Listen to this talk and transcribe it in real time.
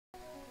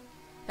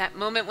That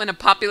moment when a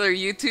popular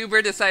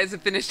YouTuber decides to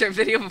finish their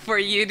video before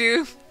you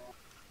do.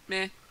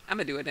 Meh, I'm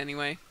gonna do it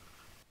anyway.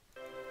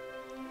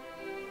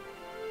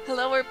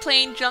 Hello, we're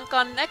playing Junk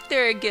on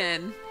NECTAR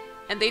again.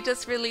 And they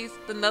just released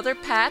another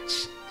patch.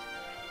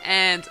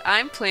 And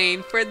I'm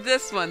playing for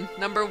this one,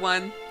 number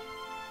 1.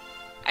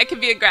 I can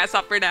be a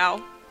grasshopper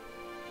now.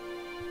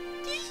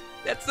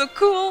 That's so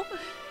cool.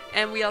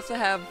 And we also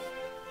have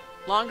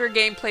longer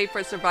gameplay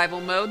for survival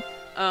mode.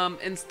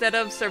 Instead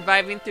of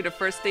surviving through the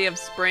first day of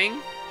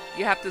spring,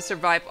 you have to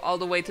survive all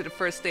the way to the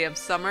first day of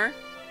summer.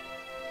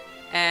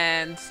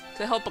 And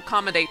to help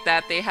accommodate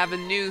that, they have a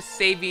new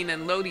saving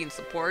and loading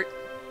support.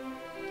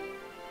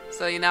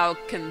 So you now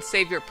can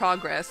save your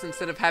progress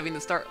instead of having to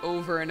start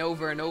over and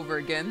over and over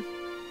again.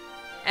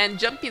 And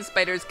jumping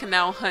spiders can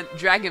now hunt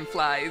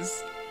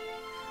dragonflies.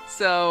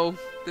 So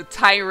the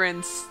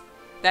tyrants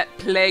that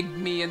plagued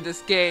me in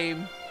this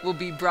game will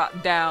be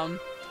brought down,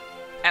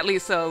 at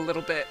least a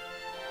little bit,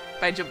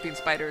 by jumping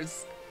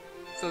spiders.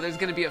 So there's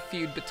gonna be a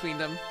feud between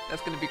them.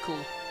 That's gonna be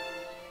cool.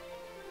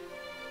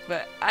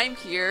 But I'm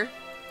here.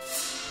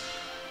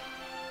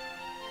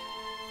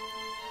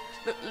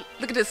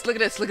 Look at this, look at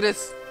this, look at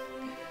this.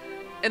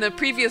 In a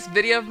previous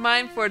video of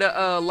mine for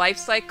the life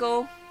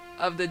cycle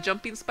of the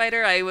jumping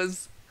spider, I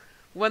was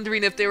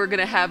wondering if they were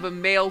gonna have a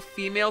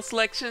male-female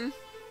selection.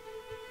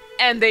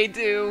 And they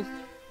do.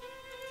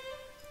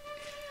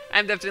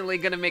 I'm definitely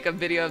gonna make a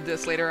video of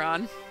this later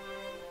on.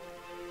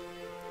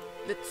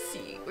 Let's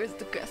see, where's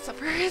the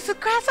grasshopper? Where's the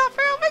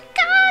grasshopper? Oh my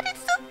god,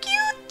 it's so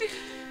cute!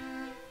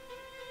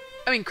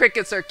 I mean,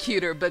 crickets are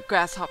cuter, but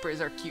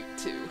grasshoppers are cute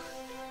too.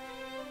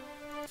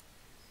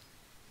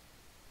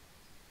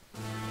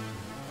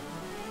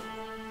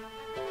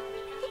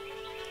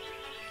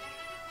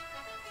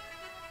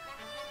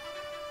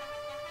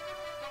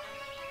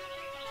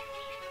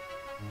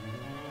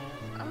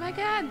 Oh my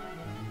god!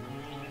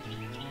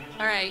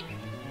 Alright,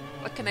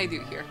 what can I do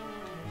here?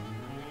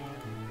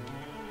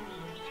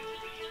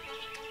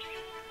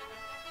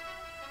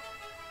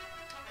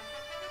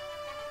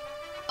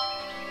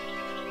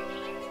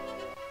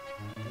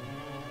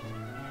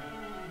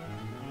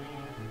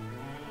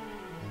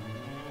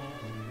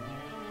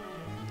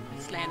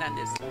 Let's land on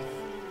this leaf.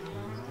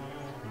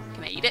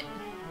 Can I eat it?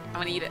 I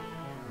want to eat it.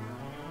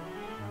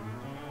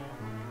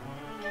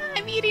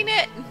 I'm eating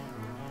it!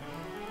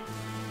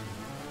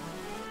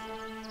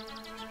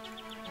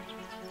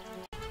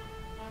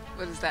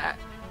 What is that?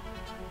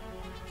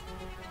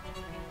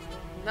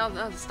 No,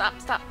 no,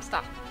 stop, stop,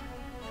 stop.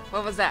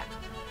 What was that?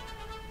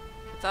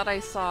 I thought I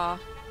saw...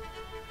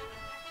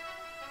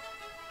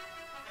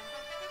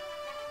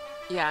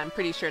 Yeah, I'm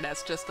pretty sure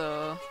that's just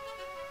a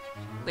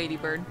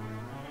ladybird.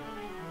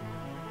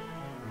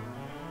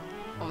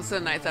 All of a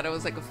sudden I thought it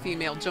was like a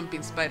female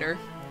jumping spider.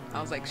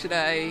 I was like, should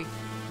I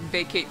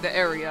vacate the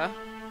area?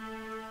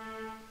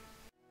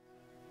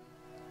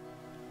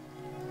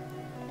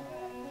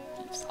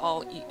 It's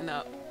all eaten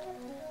up.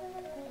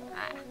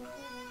 Ah.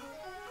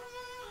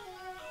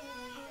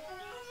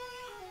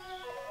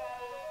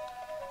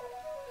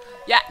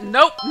 Yeah,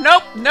 nope,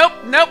 nope, nope,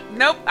 nope,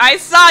 nope. I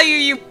saw you,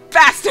 you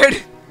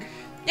bastard!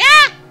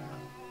 Yeah!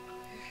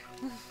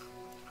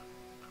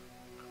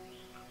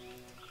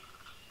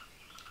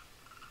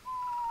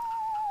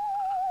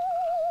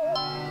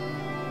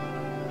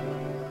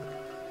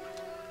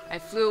 I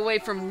flew away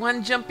from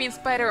one jumping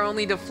spider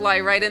only to fly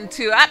right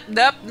into... Ah,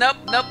 nope, nope,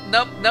 nope,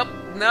 nope, nope,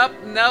 nope,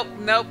 nope,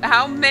 nope.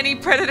 How many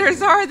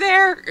predators are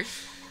there?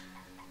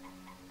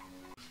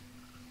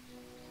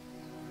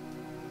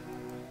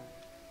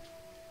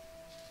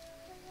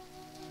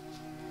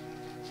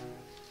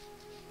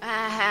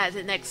 Ah,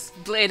 the next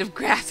blade of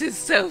grass is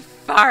so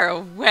far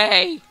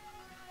away.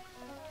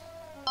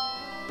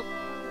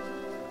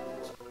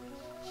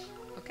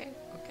 Okay,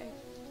 okay.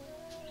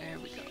 There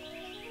we go.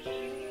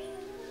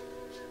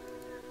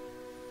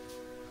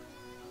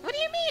 What do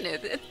you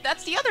mean?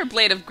 That's the other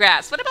blade of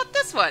grass. What about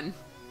this one?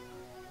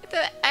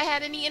 I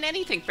hadn't eaten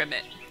anything from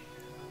it.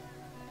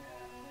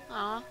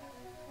 Aw.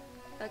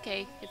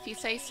 Okay, if you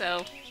say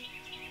so.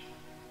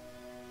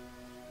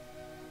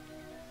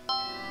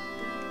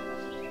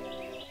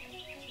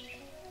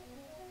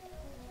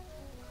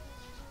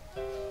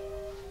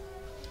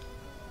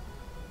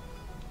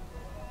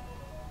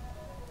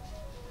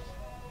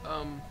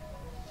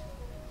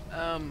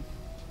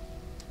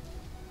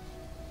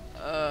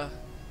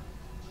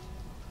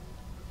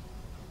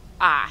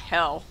 Ah,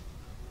 hell.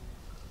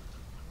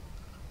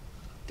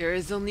 There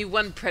is only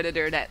one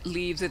predator that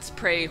leaves its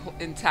prey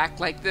intact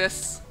like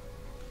this.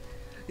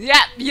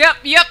 Yep, yep,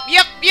 yep,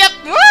 yep, yep!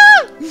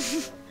 Woo!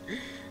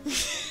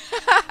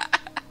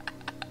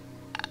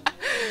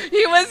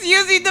 He was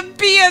using the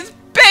bee as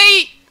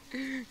bait!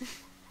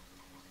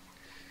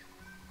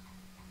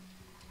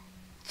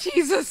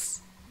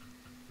 Jesus!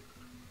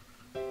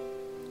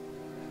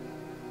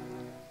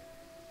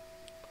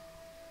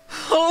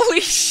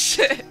 Holy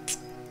shit!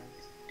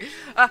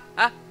 What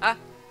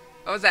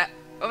was that?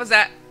 What was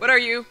that? What are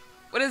you?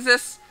 What is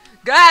this?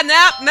 God,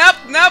 nope, nope,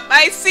 nope,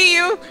 I see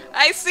you!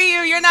 I see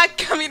you, you're not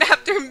coming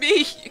after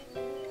me!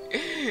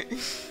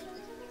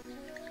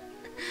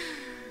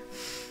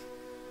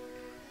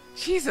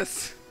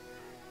 Jesus.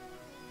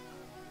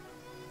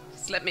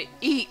 Just let me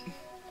eat.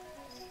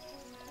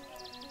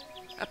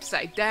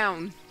 Upside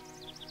down.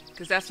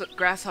 Because that's what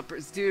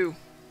grasshoppers do.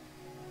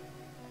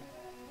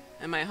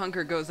 And my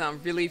hunger goes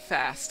on really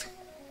fast.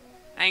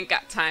 I ain't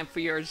got time for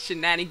your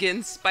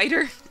shenanigans,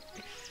 spider.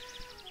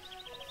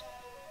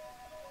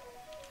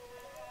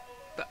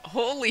 But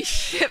holy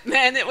shit,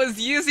 man, it was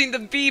using the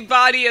bee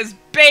body as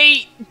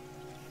bait!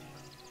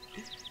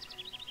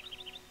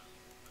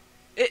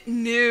 It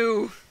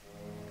knew.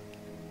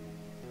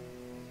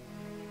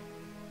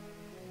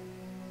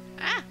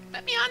 Ah,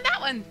 let me on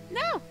that one.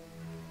 No.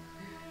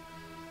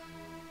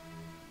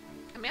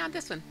 Let me on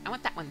this one. I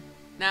want that one.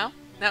 No?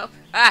 No?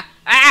 Ah!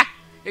 Ah!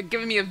 You're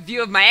giving me a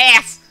view of my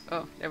ass!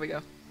 Oh, there we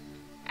go.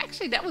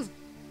 Actually, that was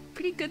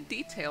pretty good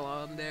detail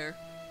on there.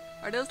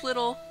 Are those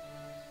little...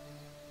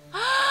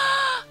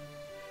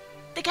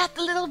 They got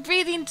the little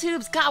breathing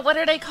tubes! God, what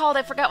are they called?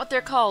 I forgot what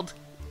they're called.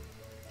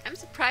 I'm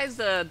surprised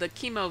the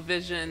chemo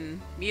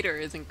vision meter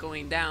isn't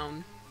going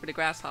down for the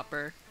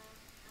grasshopper.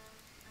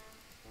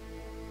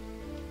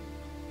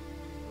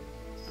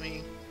 I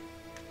mean...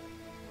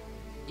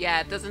 Yeah,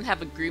 it doesn't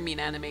have a grooming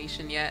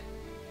animation yet.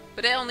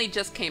 But it only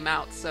just came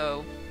out,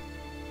 so...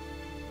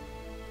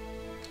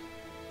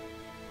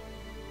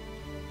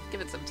 Give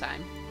it some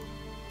time.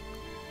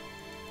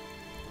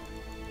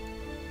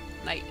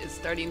 Night is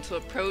starting to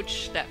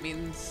approach. That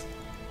means...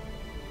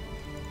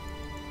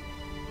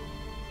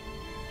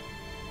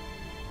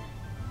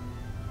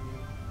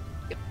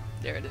 Yep,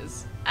 there it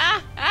is.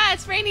 Ah! Ah!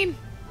 It's raining!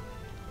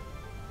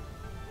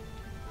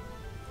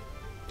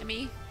 Let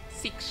me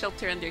seek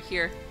shelter under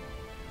here.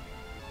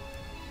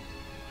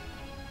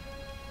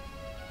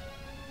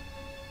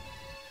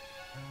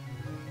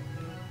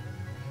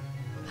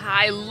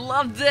 I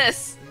love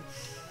this!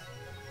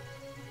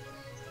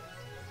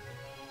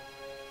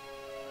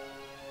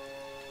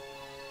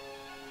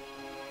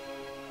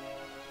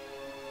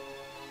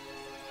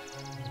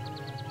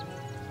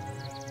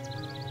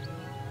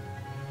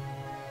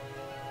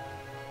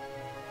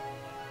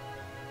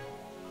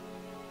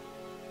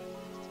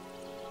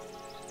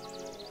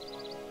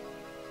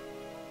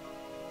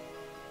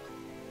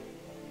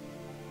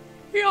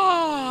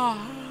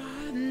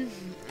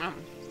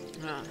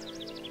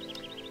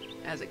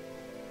 As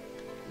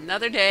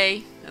another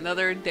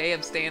day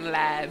of staying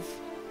alive.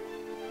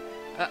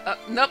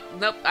 Nope,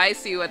 nope, I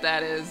see what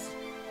that is.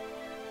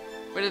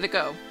 Where did it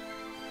go?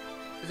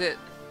 Is it...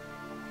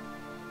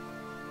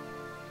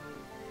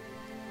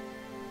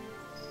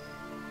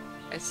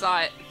 I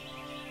saw it.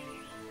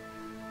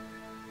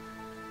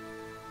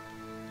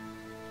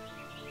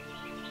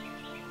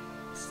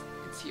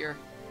 It's here.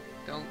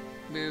 Don't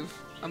move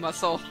a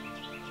muscle.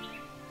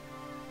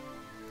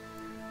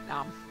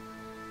 Nom.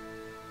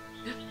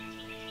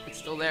 It's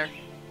still there.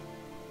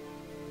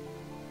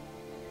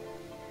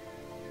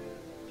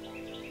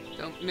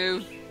 Don't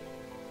move.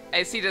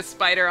 I see the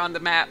spider on the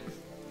map.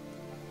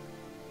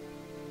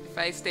 If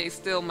I stay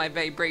still, my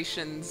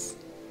vibrations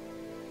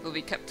will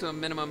be kept to a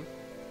minimum.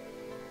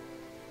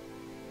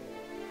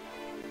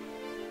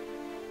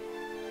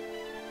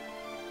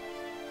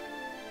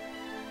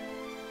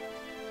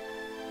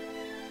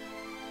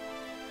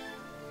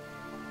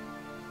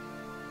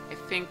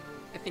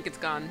 I think it's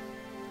gone.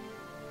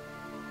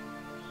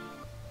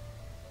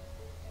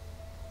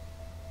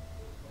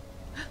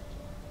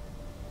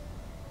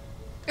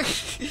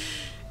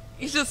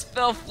 You just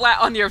fell flat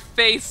on your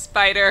face,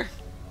 spider.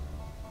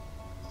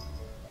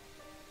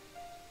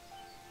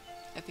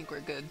 I think we're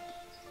good.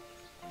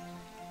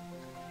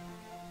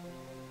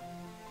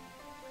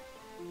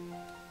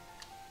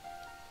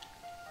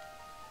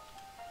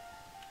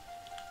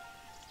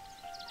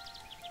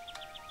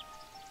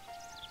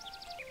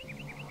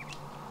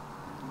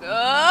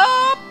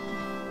 Up!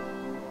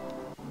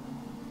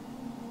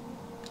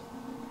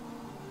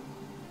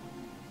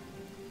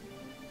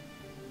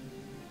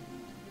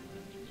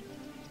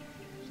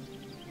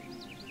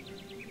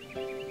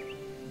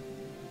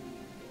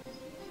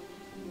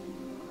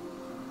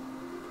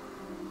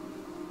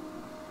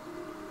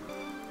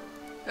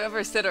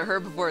 Whoever said a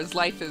herbivore's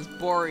life is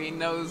boring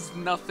knows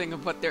nothing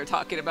of what they're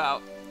talking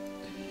about.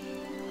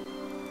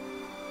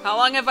 How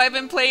long have I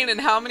been playing and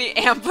how many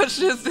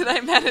ambushes did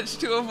I manage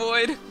to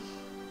avoid?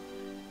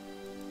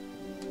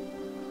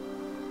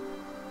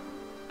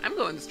 I'm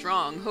going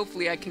strong.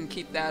 Hopefully I can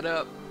keep that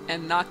up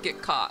and not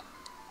get caught.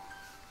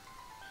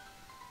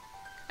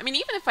 I mean,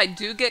 even if I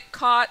do get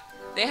caught,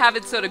 they have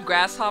it so the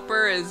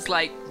grasshopper is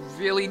like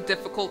really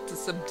difficult to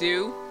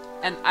subdue.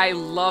 And I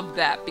love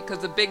that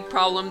because a big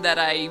problem that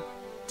I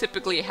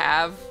typically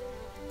have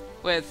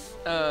with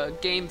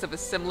games of a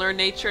similar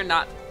nature,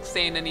 not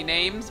saying any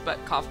names,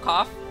 but cough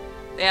cough,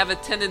 they have a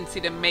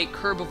tendency to make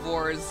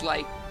herbivores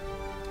like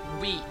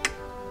weak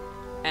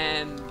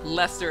and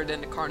lesser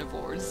than the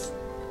carnivores,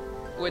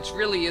 which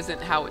really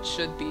isn't how it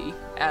should be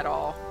at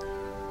all.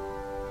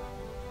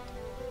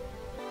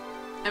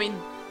 I mean,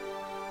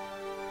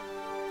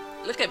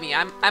 look at me,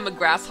 I'm a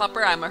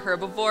grasshopper, I'm a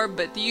herbivore,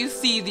 but do you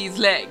see these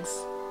legs?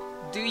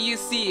 Do you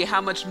see how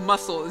much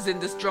muscle is in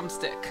this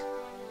drumstick?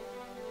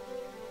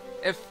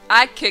 If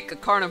I kick a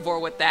carnivore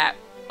with that,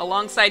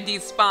 alongside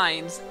these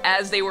spines,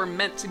 as they were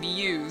meant to be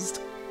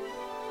used,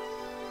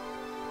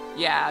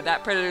 yeah,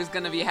 that predator's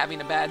gonna be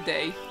having a bad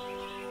day.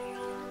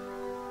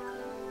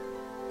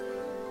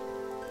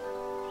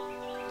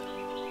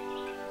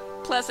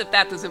 Plus, if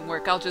that doesn't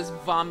work, I'll just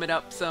vomit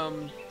up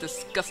some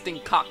disgusting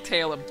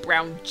cocktail of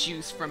brown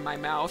juice from my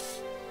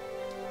mouth.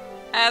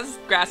 As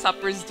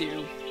grasshoppers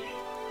do.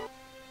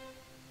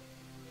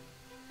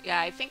 Yeah,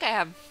 I think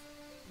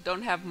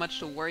don't have much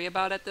to worry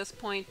about at this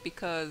point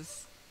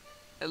because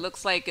it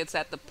looks like it's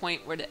at the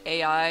point where the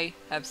AI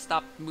have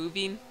stopped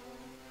moving.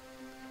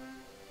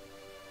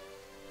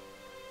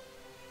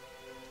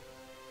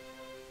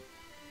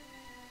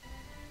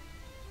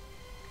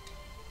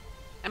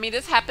 I mean,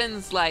 this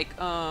happens like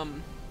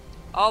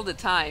all the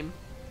time,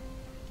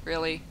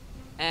 really.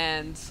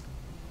 And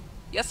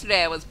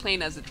yesterday I was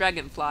playing as a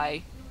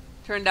dragonfly.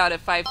 Turned out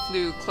if I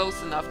flew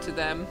close enough to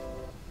them,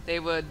 they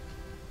would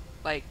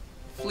like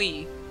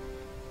flee.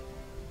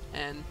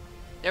 And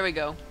there we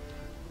go.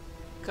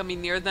 Coming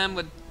near them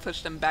would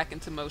push them back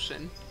into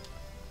motion.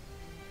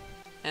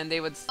 And they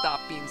would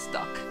stop being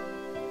stuck.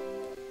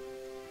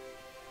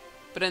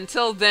 But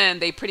until then,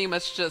 they pretty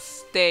much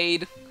just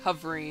stayed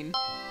hovering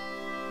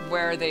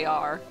where they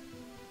are.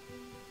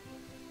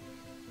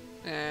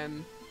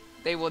 And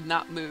they would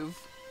not move.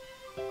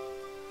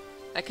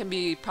 That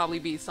can probably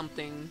be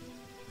something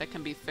that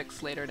can be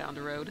fixed later down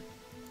the road.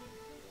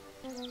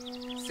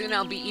 Soon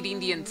I'll be eating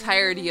the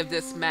entirety of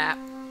this map,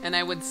 and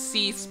I would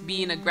cease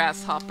being a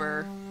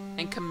grasshopper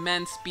and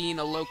commence being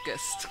a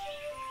locust.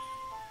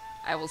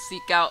 I will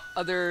seek out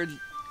others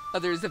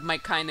of my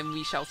kind, and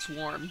we shall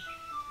swarm.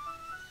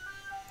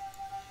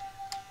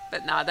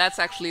 But nah, that's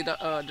actually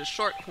the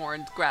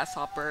short-horned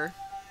grasshopper.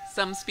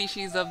 Some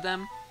species of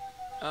them,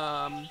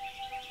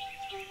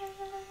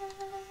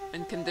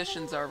 when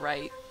conditions are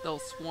right, they'll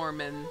swarm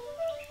and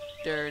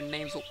their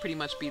names will pretty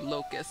much be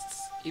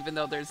locusts, even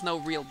though there's no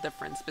real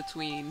difference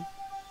between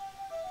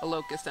a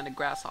locust and a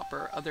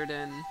grasshopper other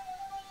than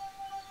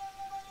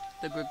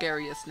the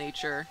gregarious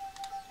nature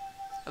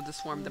of the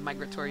swarm, the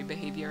migratory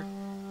behavior.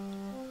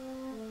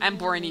 I'm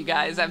boring you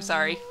guys, I'm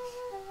sorry.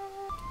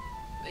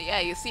 But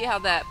yeah, you see how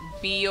that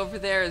bee over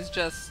there is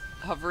just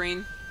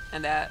hovering,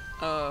 and that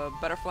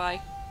butterfly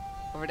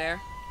over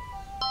there?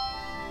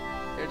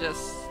 They're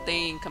just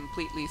staying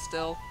completely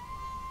still.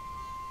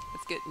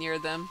 Let's get near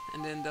them,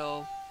 and then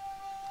they'll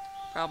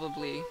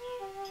probably...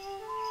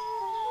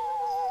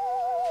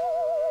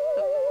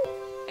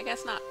 I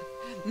guess not.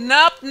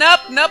 Nope,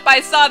 nope, nope,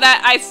 I saw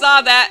that, I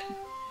saw that!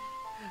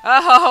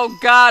 Oh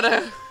god,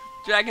 a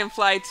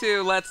dragonfly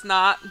too, let's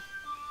not.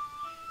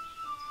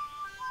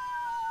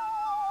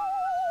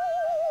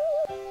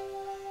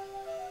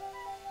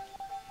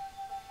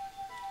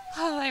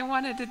 All I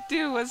wanted to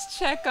do was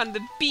check on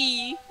the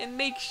bee and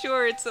make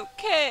sure it's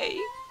okay.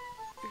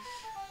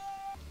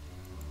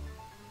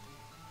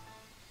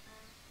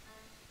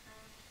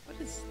 What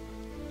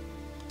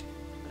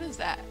is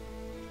that?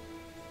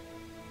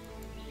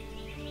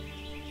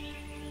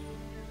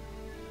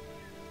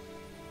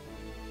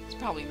 It's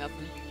probably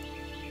nothing.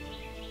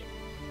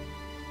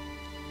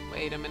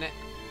 Wait a minute.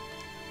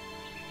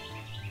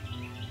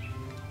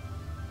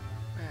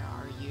 Where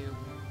are you?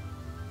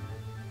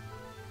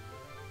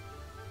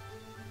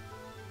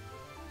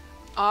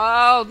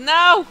 Oh,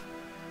 no!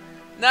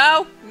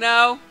 No,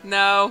 no,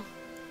 no.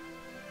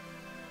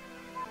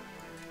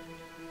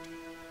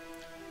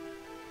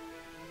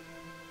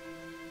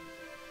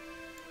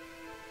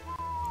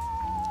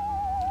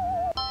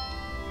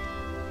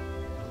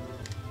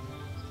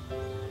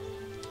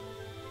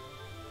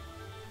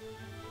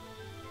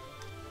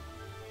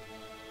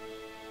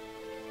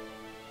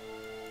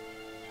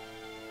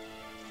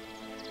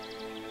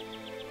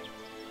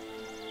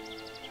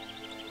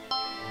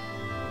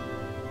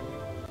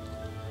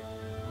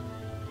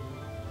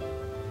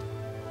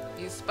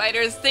 These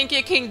spiders think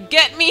you can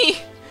get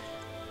me!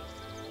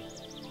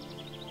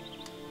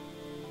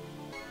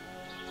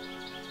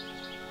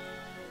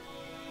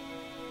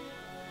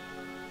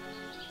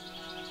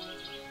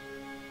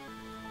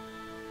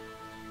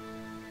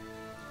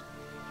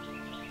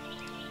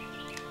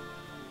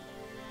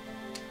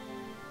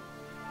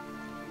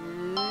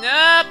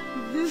 Nope!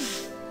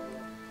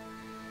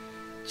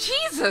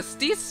 Jesus,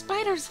 these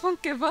spiders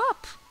won't give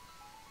up!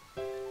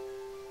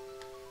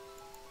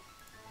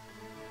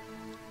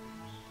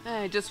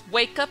 I just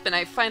wake up and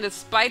I find a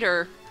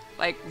spider,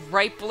 like,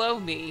 right below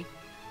me.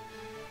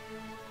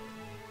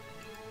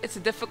 It's a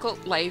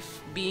difficult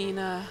life being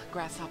a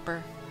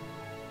grasshopper.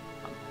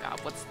 Oh god,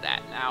 what's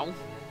that now?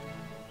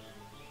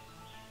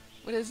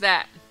 What is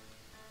that?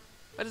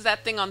 What is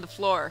that thing on the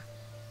floor?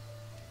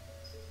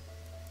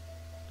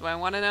 Do I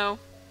want to know?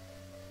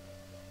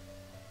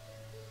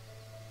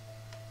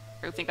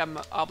 I think I'm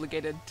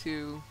obligated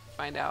to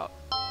find out.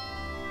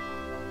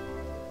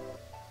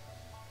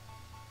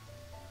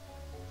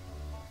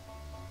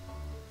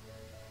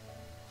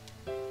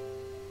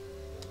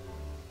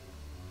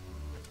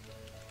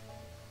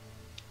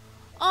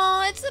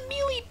 Oh, it's a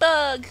mealy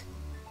bug.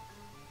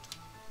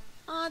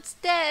 Oh, it's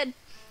dead.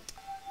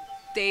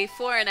 Day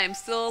 4 and I'm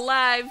still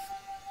alive.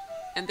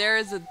 And there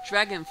is a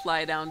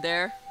dragonfly down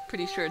there.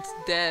 Pretty sure it's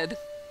dead.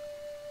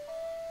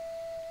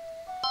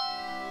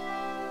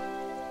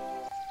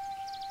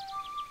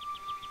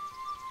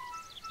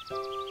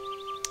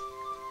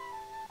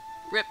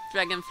 Rip,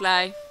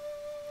 dragonfly.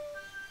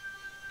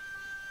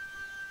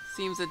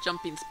 Seems a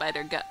jumping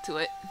spider got to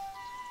it.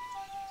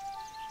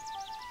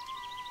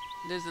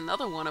 There's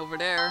another one over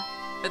there.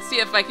 Let's see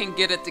if I can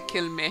get it to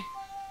kill me.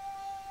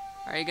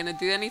 Are you gonna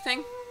do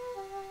anything?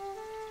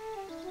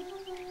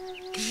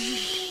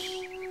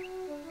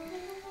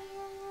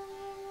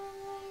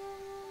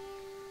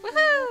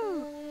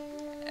 Woohoo!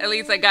 At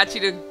least I got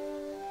you to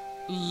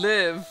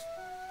live.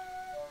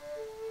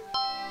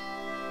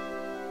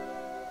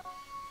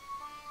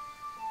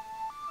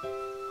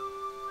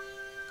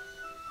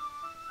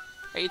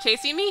 Are you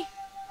chasing me?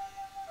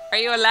 Are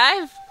you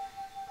alive?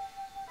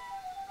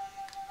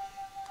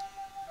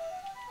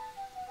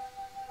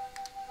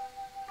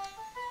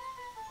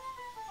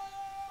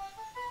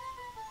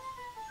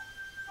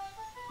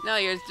 No,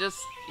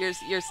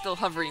 you're still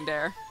hovering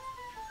there.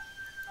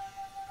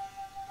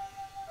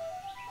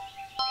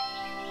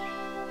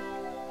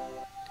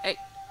 Hey,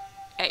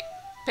 hey,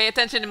 pay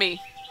attention to me.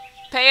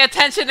 Pay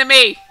attention to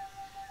me.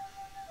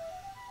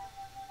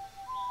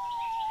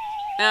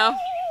 No?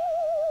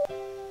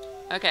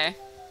 Okay.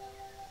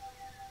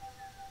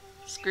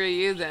 Screw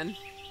you then.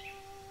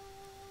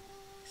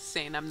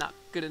 Saying I'm not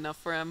good enough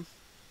for him.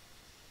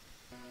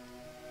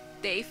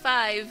 Day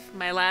 5,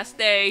 my last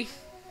day.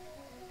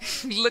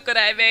 Look what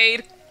I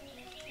made.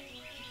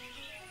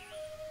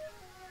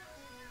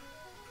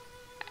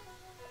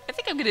 I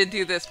think I'm gonna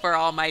do this for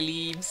all my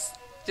leaves.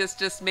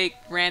 Just make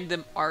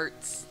random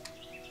arts.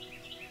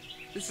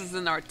 This is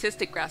an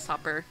artistic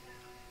grasshopper.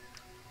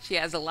 She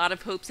has a lot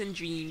of hopes and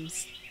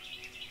dreams.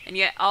 And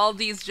yet all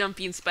these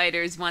jumping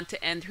spiders want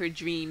to end her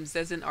dreams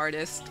as an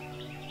artist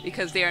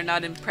because they are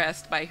not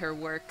impressed by her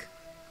work.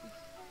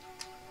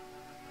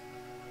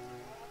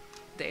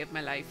 Day of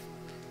my life.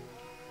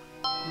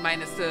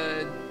 Minus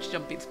the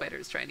jumping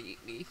spiders trying to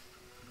eat me.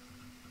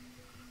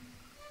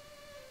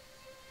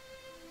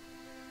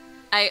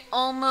 I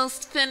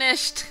almost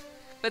finished,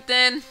 but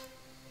then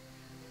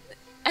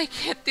I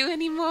can't do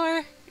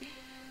anymore.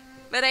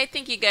 But I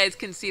think you guys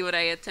can see what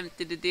I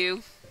attempted to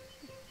do.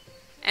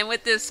 And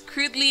with this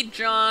crudely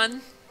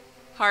drawn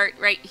heart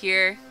right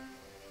here,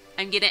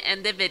 I'm gonna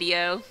end the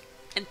video.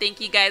 And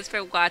thank you guys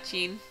for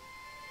watching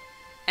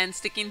and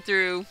sticking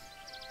through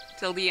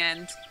till the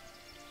end.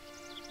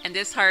 And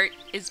this heart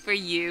is for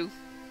you,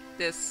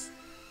 this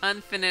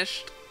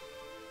unfinished,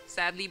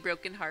 sadly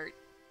broken heart.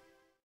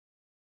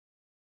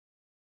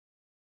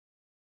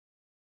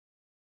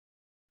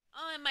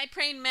 Oh, and my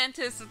praying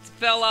mantis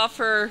fell off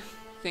her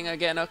thing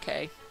again.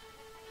 Okay.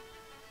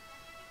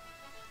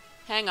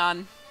 Hang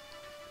on.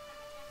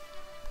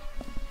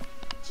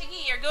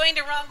 Chiggy, you're going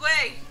the wrong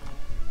way.